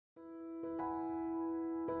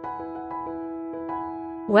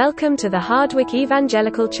Welcome to the Hardwick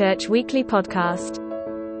Evangelical Church Weekly Podcast.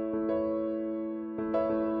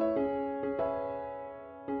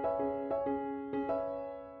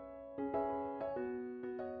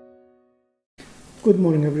 Good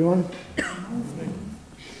morning, everyone.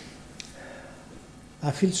 I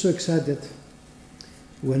feel so excited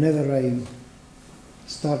whenever I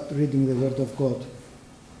start reading the Word of God.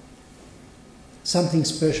 Something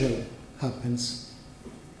special happens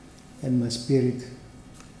and my spirit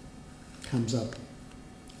comes up,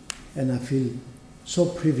 and I feel so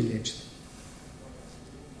privileged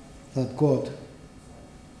that God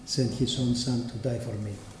sent His own Son to die for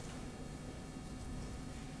me.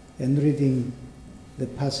 And reading the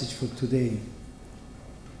passage for today,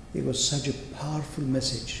 it was such a powerful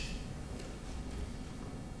message.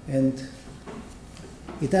 And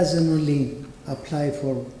it doesn't only apply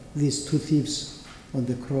for these two thieves on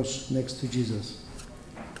the cross next to Jesus,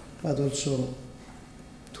 but also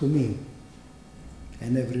to me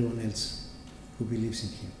and everyone else who believes in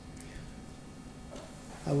Him.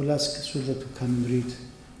 I will ask Sudha to come and read.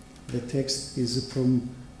 The text is from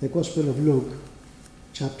the Gospel of Luke,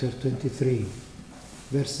 chapter 23,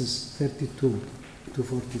 verses 32 to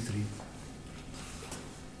 43.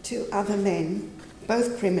 2 other men,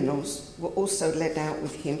 both criminals, were also led out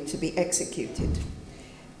with him to be executed.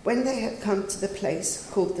 When they had come to the place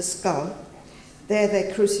called the Skull, there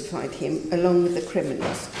they crucified him along with the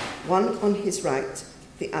criminals, one on his right,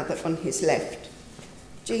 the other on his left.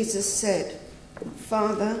 Jesus said,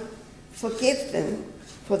 "Father, forgive them,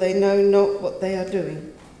 for they know not what they are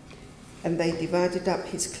doing." And they divided up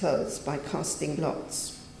his clothes by casting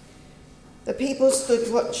lots. The people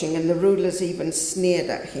stood watching, and the rulers even sneered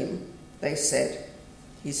at him. They said,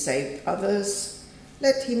 "He saved others.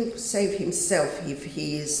 Let him save himself if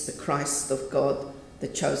he is the Christ of God, the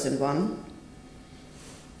chosen one."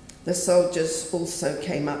 The soldiers also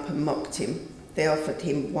came up and mocked him. They offered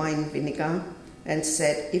him wine vinegar and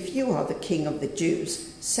said, "If you are the king of the Jews,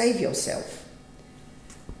 save yourself."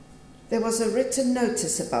 There was a written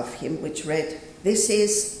notice above him which read, "This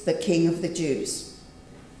is the King of the Jews."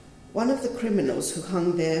 One of the criminals who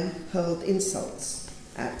hung there hurled insults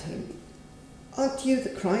at him. "Aren't you the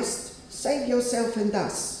Christ? Save yourself and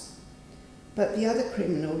us." But the other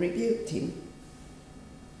criminal rebuked him.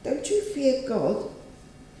 "Don't you fear God?"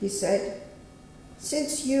 he said,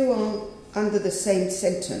 "since you are under the same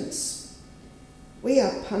sentence. We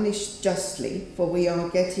are punished justly, for we are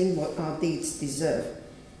getting what our deeds deserve.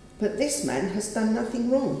 But this man has done nothing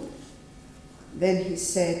wrong." Then he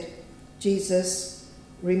said, "Jesus,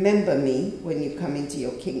 remember me when you come into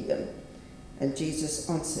your kingdom." And Jesus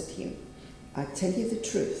answered him, "I tell you the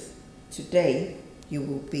truth, today you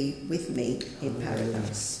will be with me in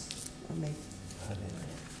paradise." Amen.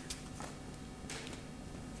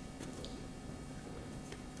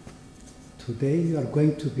 Today you are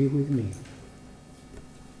going to be with me.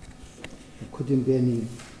 There couldn't be any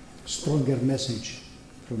stronger message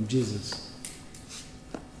from Jesus,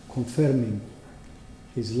 confirming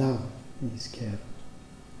His love and His care.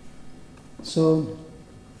 So,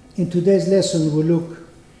 in today's lesson, we'll look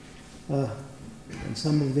at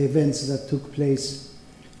some of the events that took place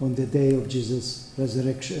on the day of Jesus'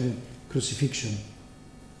 crucifixion.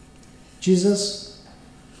 Jesus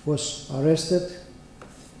was arrested,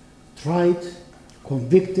 tried,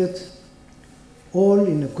 convicted, all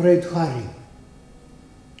in a great hurry.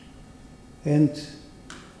 And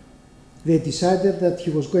they decided that he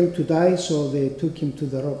was going to die, so they took him to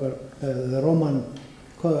the Roman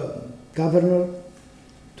governor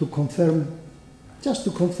to confirm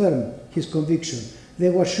his conviction. They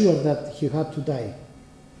were sure that he had to die.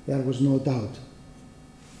 There was no doubt.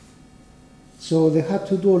 So they had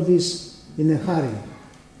to do all this in a hurry,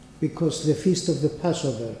 because the feast of the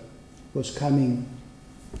Passover was coming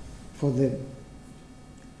for the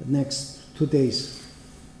next 2 days.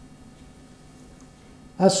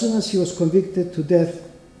 As soon as he was convicted to death,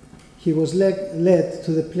 he was led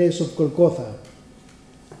to the place of Golgotha,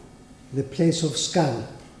 the place of skull.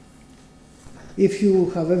 If you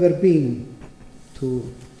have ever been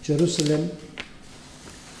to Jerusalem,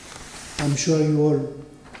 I'm sure you all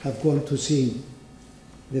have gone to see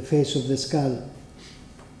the face of the skull.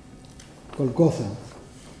 Golgotha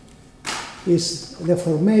is the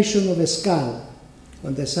formation of a skull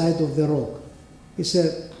on the side of the rock. It's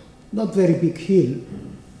a not very big hill,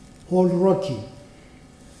 all rocky,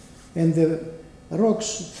 and the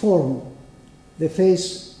rocks form the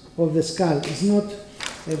face of the skull. It's not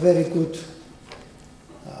a very good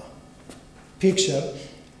picture,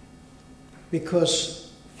 because,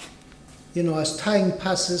 as time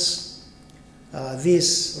passes,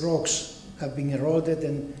 these rocks have been eroded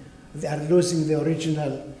and they are losing the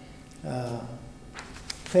original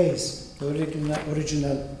face, the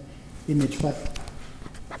original image. But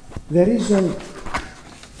the reason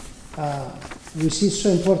we see so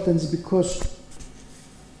important is because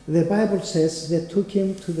the Bible says they took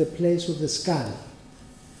him to the place of the skull,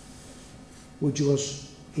 which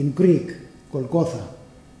was in Greek, Golgotha,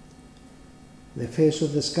 the face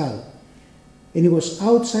of the skull. And it was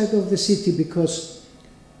outside of the city because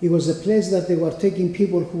it was a place that they were taking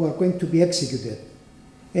people who were going to be executed.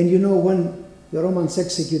 And you know, when the Romans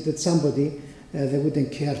executed somebody, they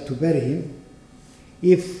wouldn't care to bury him.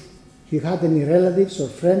 If he had any relatives or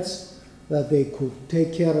friends that they could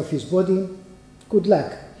take care of his body, good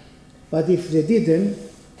luck. But if they didn't,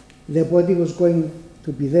 the body was going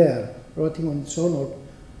to be there, rotting on its own, or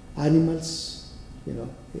animals, you know.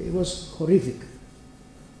 It was horrific.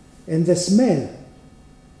 And the smell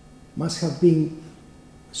must have been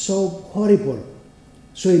so horrible.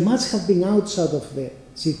 So it must have been outside of the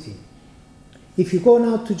city. If you go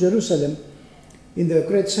now to Jerusalem, in the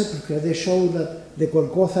Great Sepulchre, they show that the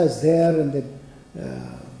Golgotha is there and the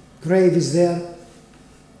grave is there.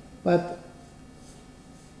 But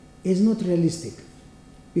it's not realistic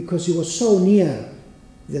because it was so near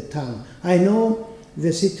the town. I know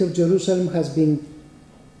the city of Jerusalem has been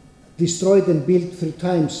destroyed and built 3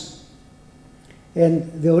 times.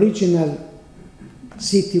 And the original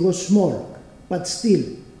city was small, but still,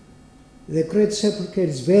 the Great Sepulchre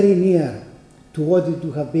is very near to what it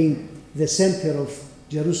would have been the center of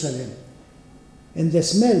Jerusalem. And the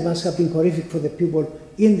smell must have been horrific for the people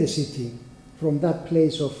in the city from that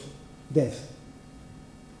place of death.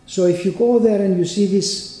 So if you go there and you see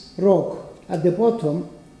this rock at the bottom,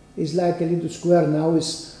 is like a little square now,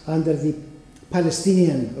 is under the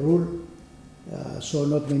Palestinian rule, so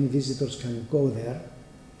not many visitors can go there.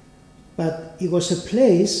 But it was a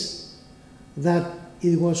place that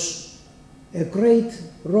it was a great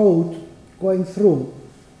road going through,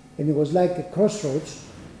 and it was like a crossroads,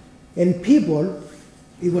 and people,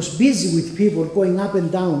 it was busy with people going up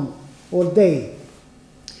and down all day.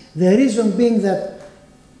 The reason being that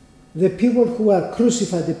the people who are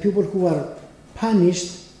crucified, the people who are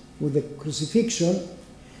punished with the crucifixion,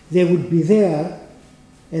 they would be there,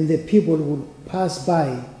 and the people would pass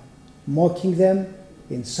by, mocking them,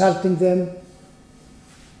 insulting them.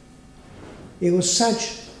 It was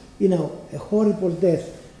such, a horrible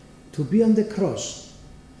death to be on the cross,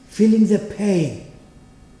 feeling the pain,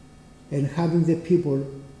 and having the people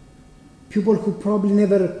who probably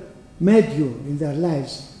never met you in their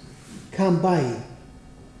lives, come by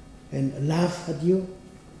and laugh at you,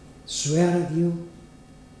 swear at you,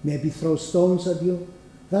 maybe throw stones at you.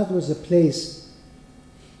 That was the place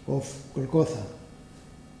of Golgotha.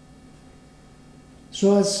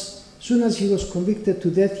 So as soon as he was convicted to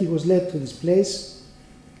death, he was led to this place,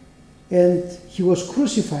 and he was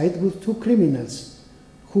crucified with 2 criminals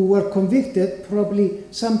who were convicted probably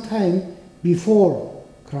sometime before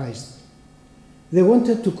Christ. They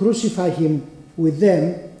wanted to crucify him with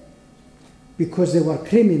them because they were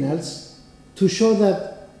criminals, to show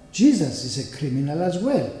that Jesus is a criminal as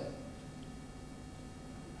well.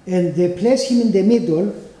 And they placed him in the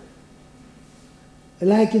middle,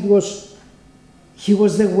 like he was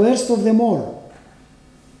the worst of them all.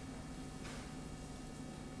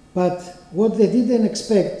 But what they didn't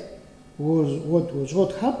expect was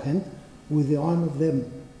what happened with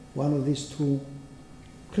one of these 2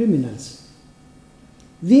 criminals.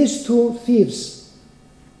 These 2 thieves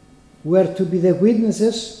were to be the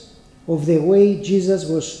witnesses of the way Jesus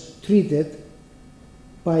was treated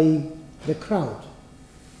by the crowd.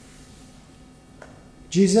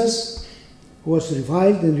 Jesus was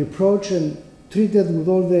reviled and reproached and treated with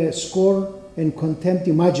all the scorn and contempt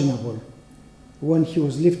imaginable when he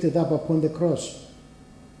was lifted up upon the cross.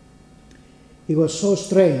 It was so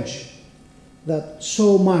strange that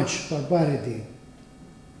so much barbarity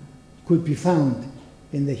could be found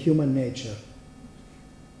in the human nature.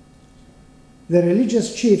 The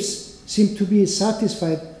religious chiefs seemed to be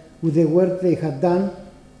satisfied with the work they had done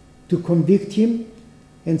to convict him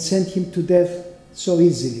and send him to death so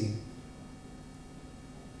easily.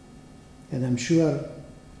 And I'm sure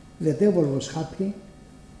the devil was happy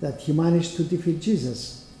that he managed to defeat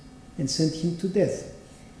Jesus and sent him to death.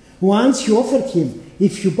 Once he offered him,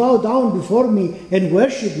 if you bow down before me and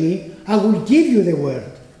worship me, I will give you the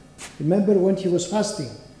word. Remember when he was fasting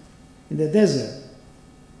in the desert?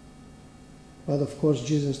 But of course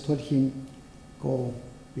Jesus told him, go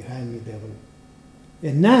behind me, devil.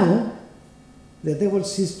 And now the devil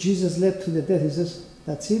sees Jesus led to the death. He says,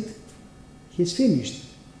 that's it. He's finished.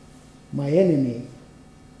 My enemy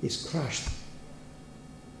is crushed.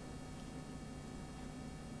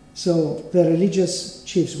 So the religious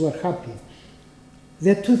chiefs were happy.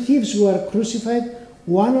 The two thieves were crucified,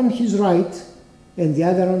 one on his right and the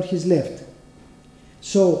other on his left.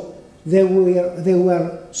 So they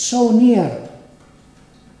were so near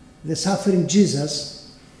the suffering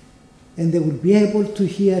Jesus, and they would be able to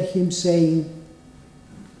hear him saying,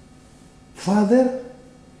 "Father,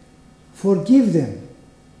 forgive them,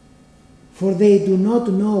 for they do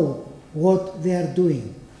not know what they are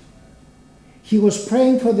doing." He was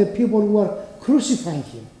praying for the people who were crucifying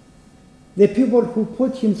him, the people who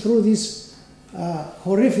put him through this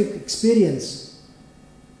horrific experience.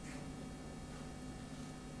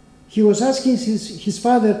 He was asking his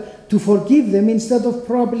Father to forgive them instead of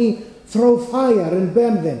probably throw fire and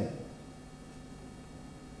burn them.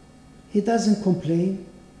 He doesn't complain.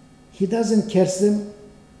 He doesn't curse them,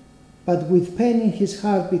 but with pain in his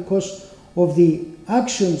heart because of the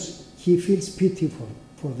actions, he feels pity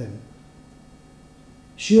for them.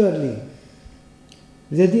 Surely,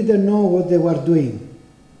 they didn't know what they were doing.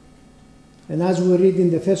 And as we read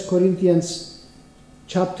in the 1 Corinthians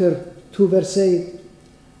chapter 2, verse 8,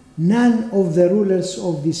 none of the rulers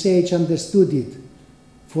of this age understood it,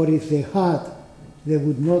 for if they had, they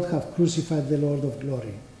would not have crucified the Lord of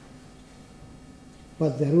glory.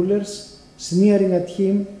 But the rulers, sneering at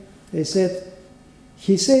him, they said,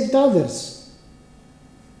 "He saved others.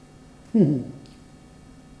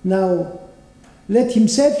 Now, let him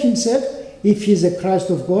save himself if he is the Christ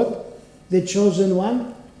of God, the chosen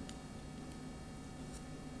one."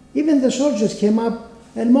 Even the soldiers came up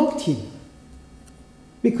and mocked him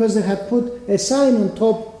because they had put a sign on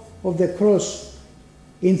top of the cross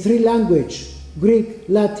in three languages, Greek,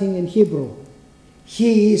 Latin, and Hebrew.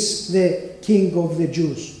 "He is the King of the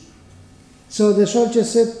Jews." So the soldiers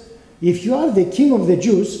said, "If you are the King of the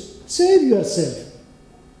Jews, save yourself."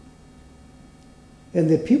 And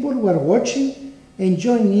the people were watching and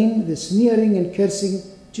joining in the sneering and cursing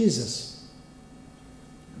Jesus.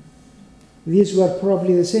 These were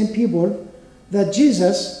probably the same people that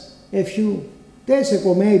Jesus, a few days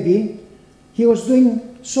ago maybe, he was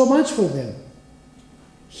doing so much for them.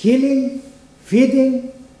 Healing,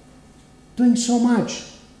 feeding, doing so much.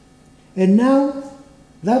 And now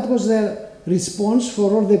that was their response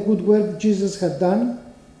for all the good work Jesus had done.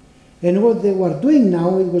 And what they were doing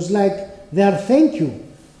now, it was like their thank you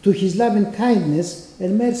to his love and kindness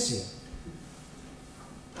and mercy.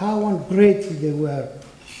 How ungrateful they were,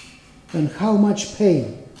 and how much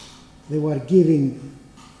pain they were giving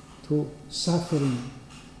to suffering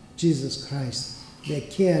Jesus Christ, the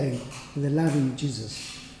caring, the loving Jesus.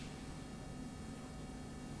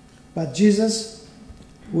 But Jesus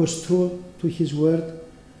was true to his word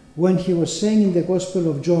when he was saying in the Gospel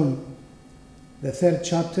of John, the 3rd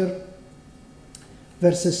chapter,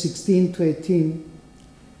 verses 16 to 18,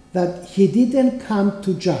 that he didn't come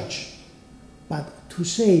to judge, but to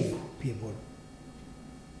save people.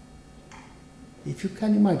 If you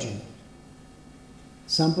can imagine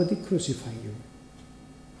somebody crucifying you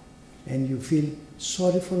and you feel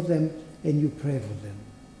sorry for them and you pray for them.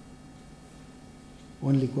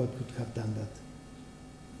 Only God could have done that.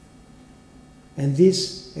 And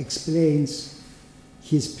this explains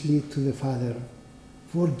his plea to the Father.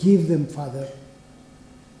 "Forgive them, Father.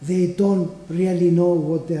 They don't really know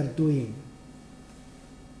what they are doing."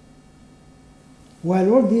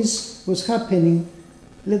 While all this was happening,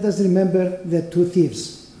 let us remember the two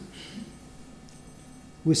thieves.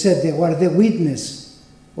 We said they were the witness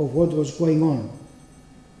of what was going on.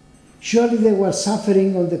 Surely they were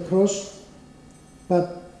suffering on the cross,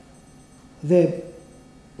 but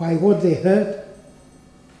by what they heard,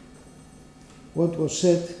 what was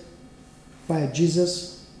said by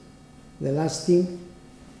Jesus, the last thing.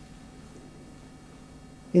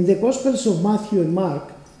 In the Gospels of Matthew and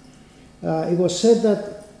Mark, it was said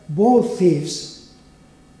that both thieves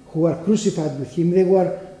who were crucified with him,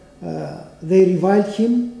 they reviled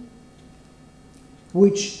him,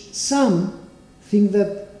 which some think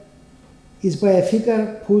that is by a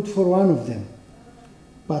figure put for one of them.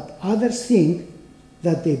 But others think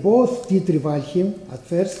that they both did revile him at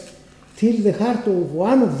first, till the heart of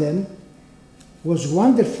one of them was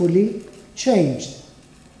wonderfully changed.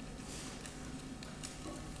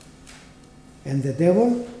 And the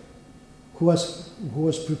devil, who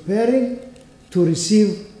was preparing to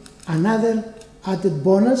receive another added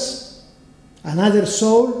bonus, another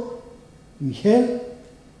soul in hell,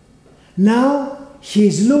 now he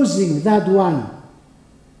is losing that one.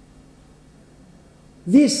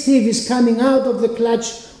 This thief is coming out of the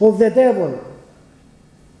clutch of the devil.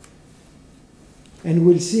 And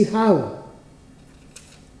we'll see how.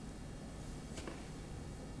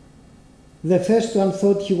 The first one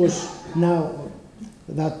thought he was now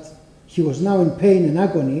that he was now in pain and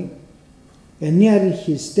agony and nearing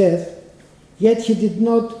his death, yet he did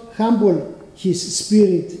not humble his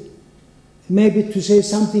spirit, maybe to say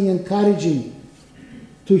something encouraging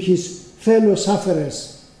to his fellow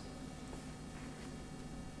sufferers.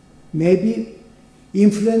 Maybe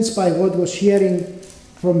influenced by what was hearing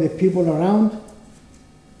from the people around,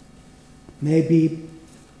 maybe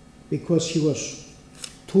because he was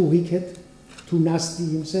too wicked, too nasty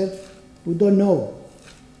himself. We don't know.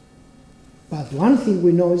 But one thing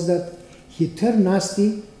we know is that he turned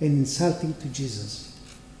nasty and insulting to Jesus.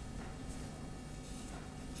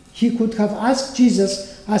 He could have asked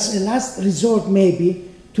Jesus as a last resort maybe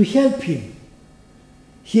to help him.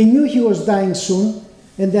 He knew he was dying soon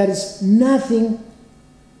and there is nothing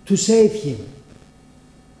to save him.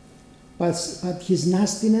 But his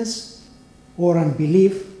nastiness or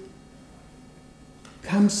unbelief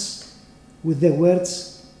comes with the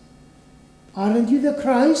words, "Aren't you the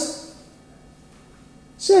Christ?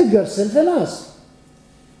 Save yourself and us."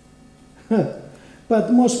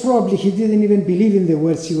 But most probably he didn't even believe in the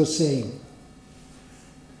words he was saying.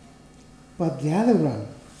 But the other one,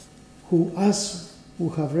 who us who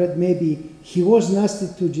have read, maybe he was nasty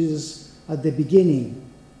to Jesus at the beginning,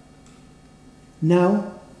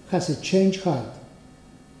 now has a changed heart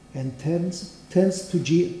and turns to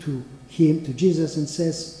Jesus and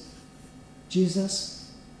says, "Jesus,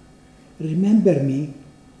 remember me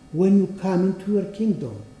when you come into your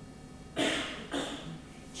kingdom."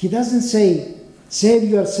 He doesn't say, "Save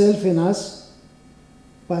yourself and us,"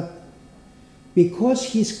 but because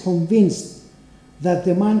he's convinced that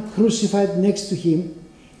the man crucified next to him,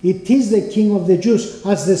 it is the King of the Jews,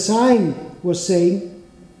 as the sign was saying,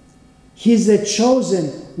 he is the chosen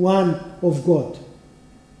one of God.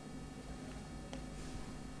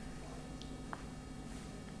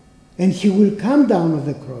 And he will come down on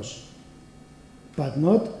the cross, but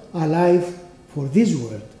not alive for this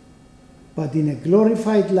world, but in a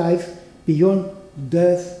glorified life beyond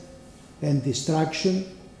death and destruction,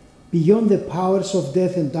 beyond the powers of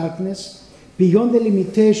death and darkness, beyond the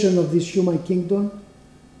limitation of this human kingdom,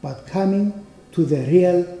 but coming to the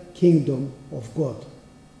real kingdom of God.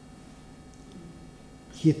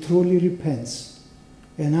 He truly repents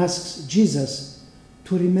and asks Jesus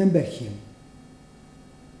to remember him.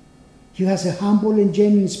 He has a humble and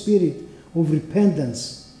genuine spirit of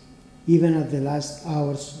repentance, even at the last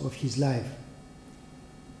hours of his life.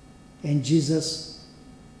 And Jesus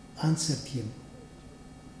answered him,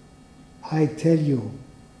 I tell you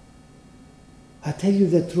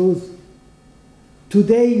the truth.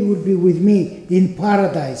 Today you will be with me in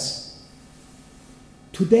paradise.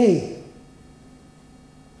 Today.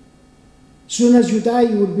 Soon as you die,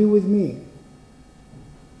 you will be with me.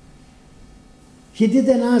 He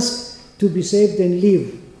didn't ask to be saved and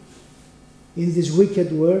live in this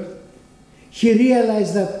wicked world. He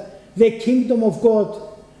realized that the kingdom of God,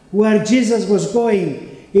 where Jesus was going,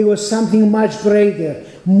 it was something much greater,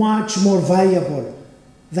 much more valuable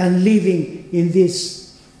than living in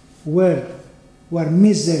this world where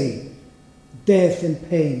misery, death, and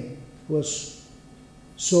pain was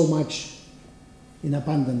so much in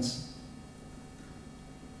abundance.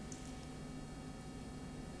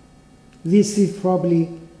 This thief probably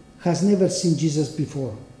has never seen Jesus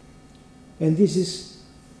before, and this is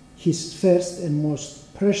his first and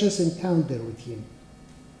most precious encounter with him,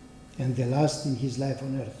 and the last in his life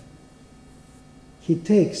on earth. He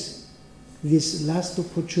takes this last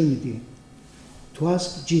opportunity to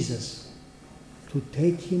ask Jesus to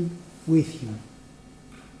take him with him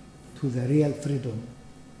to the real freedom,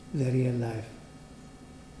 the real life.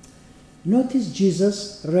 Notice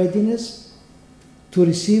Jesus' readiness to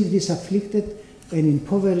receive this afflicted and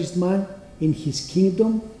impoverished man in his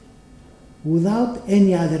kingdom without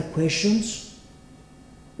any other questions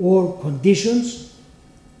or conditions.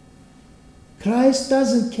 Christ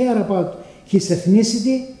doesn't care about his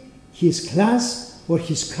ethnicity, his class, or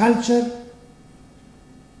his culture.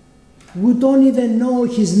 We don't even know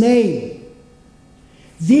his name.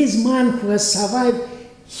 This man who has survived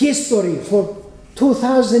history for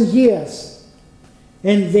 2,000 years,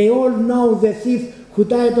 and they all know the thief who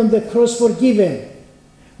died on the cross forgiven.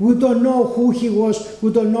 We don't know who he was,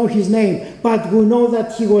 we don't know his name, but we know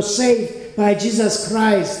that he was saved by Jesus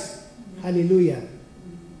Christ. Hallelujah.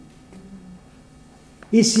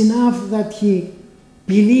 It's enough that he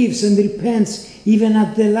believes and repents even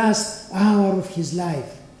at the last hour of his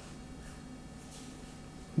life.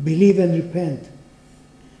 Believe and repent.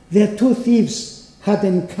 The two thieves had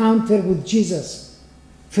an encounter with Jesus,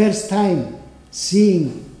 first time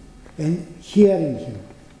seeing and hearing him.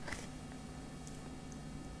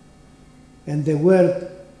 And the word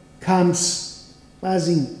comes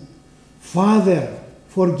asking, Father,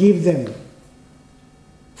 forgive them.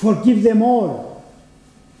 Forgive them all.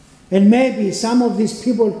 And maybe some of these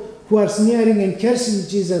people who are sneering and cursing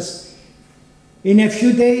Jesus, in a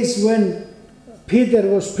few days when Peter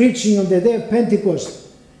was preaching on the day of Pentecost,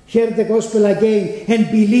 heard the gospel again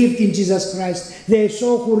and believed in Jesus Christ. They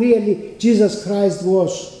saw who really Jesus Christ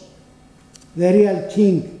was, the real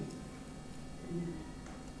King.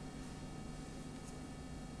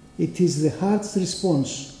 It is the heart's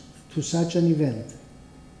response to such an event.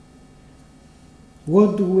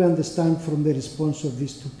 What do we understand from the response of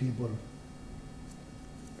these two people?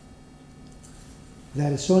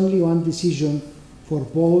 There is only one decision for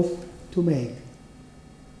both to make.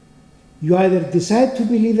 You either decide to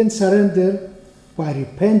believe and surrender by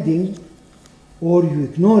repenting, or you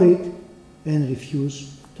ignore it and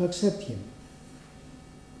refuse to accept Him.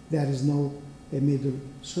 There is no middle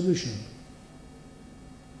solution.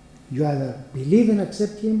 You either believe and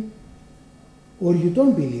accept Him, or you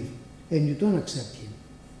don't believe and you don't accept Him.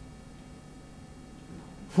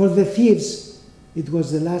 For the thieves, it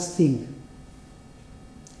was the last thing.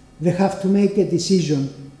 They have to make a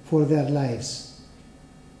decision for their lives.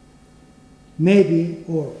 Maybe,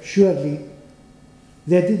 or surely,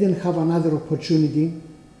 they didn't have another opportunity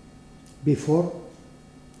before.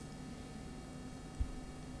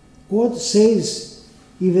 God says,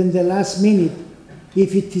 even the last minute,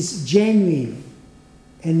 if it is genuine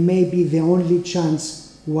and maybe the only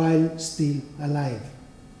chance while still alive.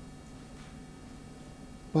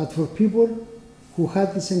 But for people who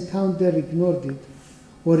had this encounter, ignored it,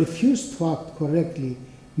 or refused to act correctly,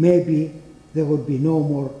 maybe there would be no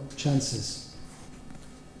more chances.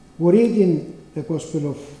 We read in the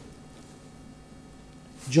Gospel of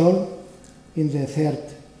John, in the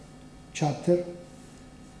 3rd chapter,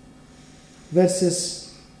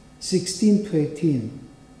 verses 16 to 18.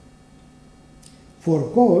 For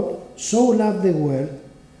God so loved the world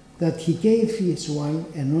that He gave His one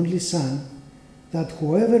and only Son, that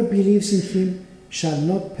whoever believes in Him shall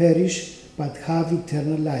not perish but have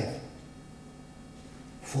eternal life.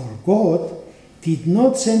 For God did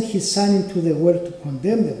not send His Son into the world to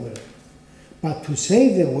condemn the world, but to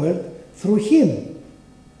save the world through Him.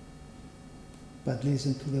 But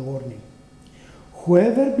listen to the warning.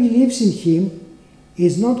 Whoever believes in Him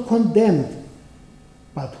is not condemned,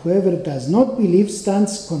 but whoever does not believe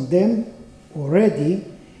stands condemned already,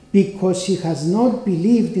 because he has not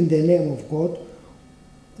believed in the name of God,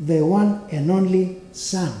 the one and only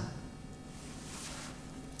Son.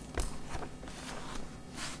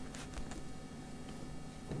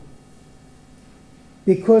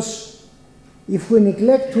 Because if we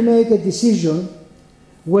neglect to make a decision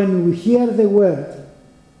when we hear the word,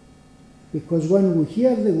 because when we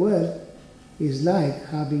hear the word, it's like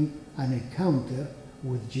having an encounter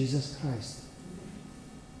with Jesus Christ.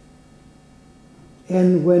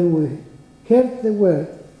 And when we hear the word,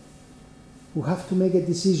 we have to make a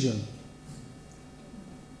decision,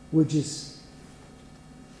 which is,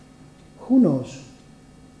 who knows,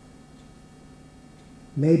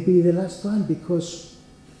 maybe the last one, because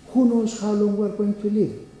who knows how long we're going to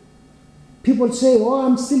live. People say, oh,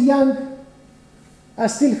 I'm still young, I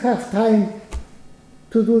still have time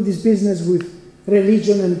to do this business with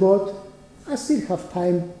religion and God. I still have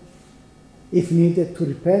time, if needed, to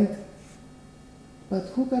repent. But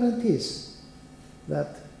who guarantees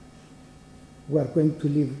that we are going to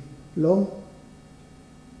live long?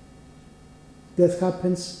 Death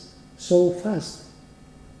happens so fast.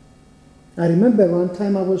 I remember one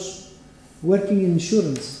time I was working in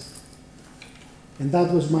insurance, and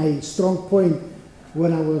that was my strong point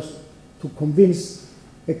when I was to convince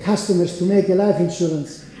the customers to make a life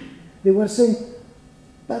insurance. They were saying,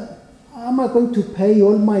 but am I going to pay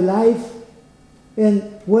all my life?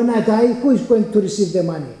 And when I die, who is going to receive the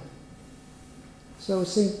money? So I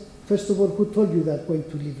was saying, first of all, who told you that I'm going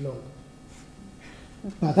to live long?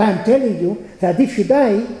 But I am telling you that if you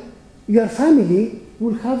die, your family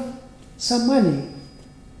will have some money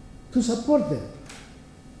to support them.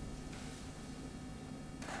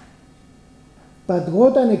 But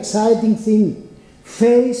what an exciting thing,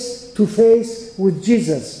 face to face with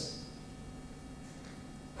Jesus.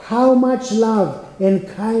 How much love and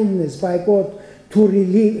kindness by God to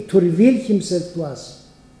reveal Himself to us.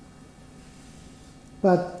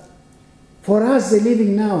 But for us, the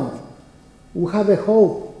living now, we have a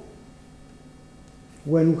hope.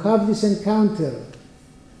 When we have this encounter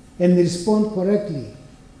and respond correctly,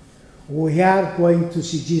 we are going to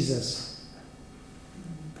see Jesus.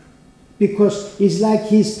 Because it's like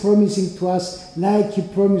He's promising to us, like He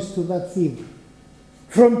promised to that thief.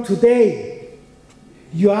 From today,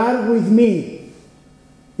 you are with me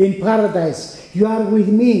in paradise. You are with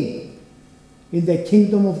me in the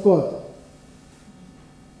kingdom of God.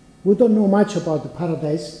 We don't know much about the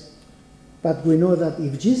paradise, but we know that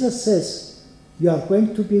if Jesus says, you are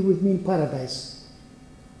going to be with me in paradise,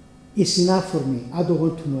 it's enough for me. I don't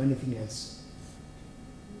want to know anything else.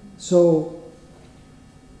 So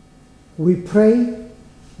we pray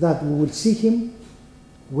that we will see him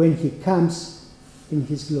when he comes in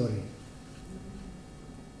his glory.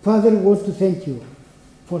 Father, we want to thank you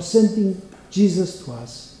for sending Jesus to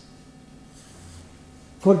us,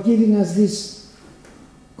 for giving us this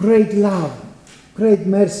great love, great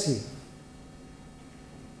mercy.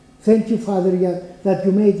 Thank you, Father, that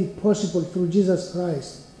you made it possible through Jesus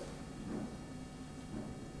Christ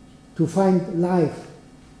to find life,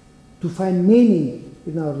 to find meaning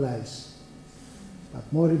in our lives. But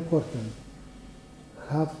more important,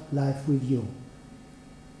 have life with you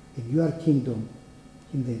in your kingdom,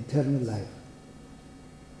 in the eternal life.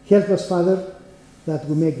 Help us, Father, that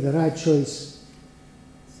we make the right choice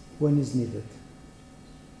when it's needed.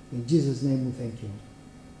 In Jesus' name we thank you.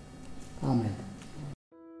 Amen.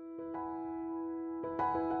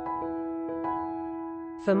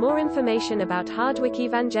 For more information about Hardwick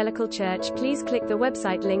Evangelical Church, please click the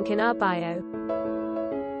website link in our bio.